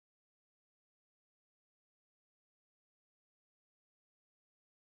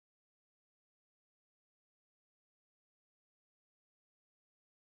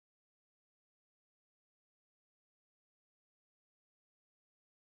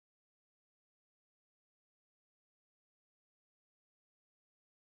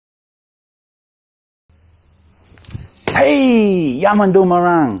Hey,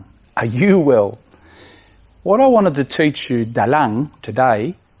 Yamandumarang, are you well? What I wanted to teach you, Dalang,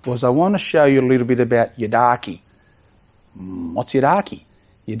 today, was I want to show you a little bit about Yidaki. What's Yidaki?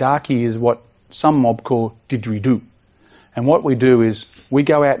 Yidaki is what some mob call Didgeridoo. And what we do is we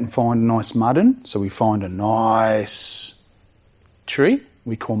go out and find a nice muddin. So we find a nice tree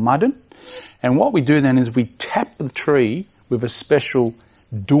we call muddin. And what we do then is we tap the tree with a special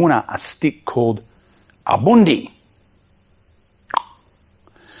duna, a stick called a bundi.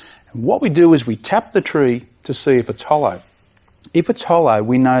 And what we do is we tap the tree to see if it's hollow. If it's hollow,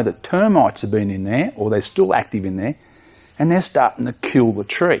 we know that termites have been in there, or they're still active in there, and they're starting to kill the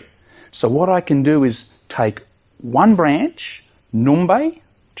tree. So what I can do is take one branch, numbe,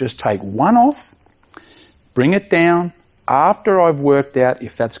 just take one off, bring it down. After I've worked out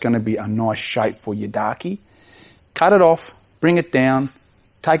if that's going to be a nice shape for Yidaki, cut it off, bring it down,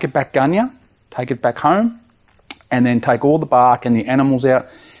 take it back gunya, take it back home, and then take all the bark and the animals out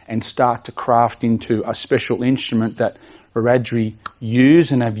and start to craft into a special instrument that Wiradjuri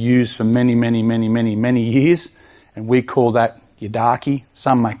use and have used for many years. And we call that Yidaki.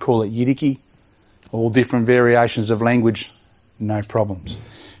 Some may call it Yidaki. All different variations of language, no problems.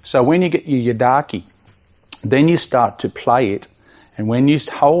 So when you get your Yidaki, then you start to play it. And when you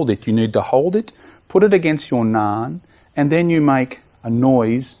hold it, you need to hold it, put it against your naan, and then you make a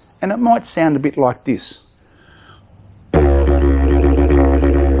noise, and it might sound a bit like this.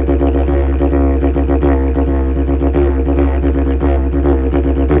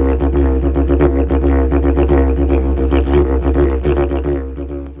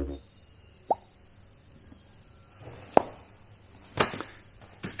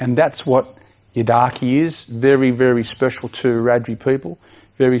 And that's what Yidaki is. Very special to Wiradjuri people.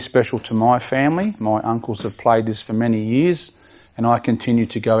 Very special to my family. My uncles have played this for many years. And I continue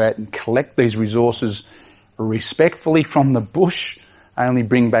to go out and collect these resources respectfully from the bush. I only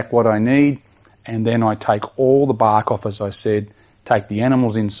bring back what I need. And then I take all the bark off, as I said, take the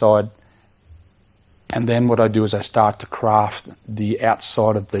animals inside. And then what I do is I start to craft the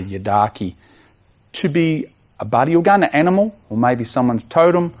outside of the Yidaki to be a buddy organ, an animal, or maybe someone's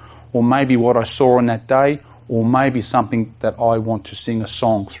totem, or maybe what I saw on that day, or maybe something that I want to sing a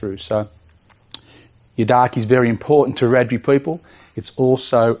song through. So Yidaki is very important to Wiradjuri people. It's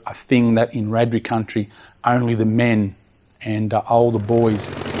also a thing that in Wiradjuri country, only the men and older boys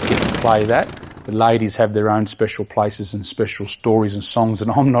get to play that. The ladies have their own special places and special stories and songs that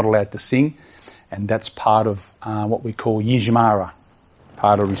I'm not allowed to sing. And that's part of what we call Yijimara,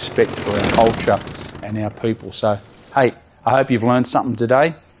 part of respect for our culture and our people. So, hey, I hope you've learned something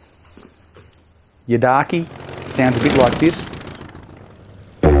today. Yidaki sounds a bit like this.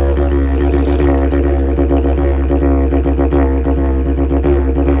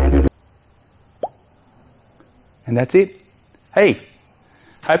 And that's it. Hey,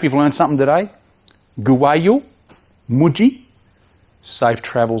 hope you've learned something today. Guwayu, Muji, safe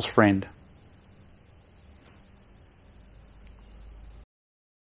travels friend.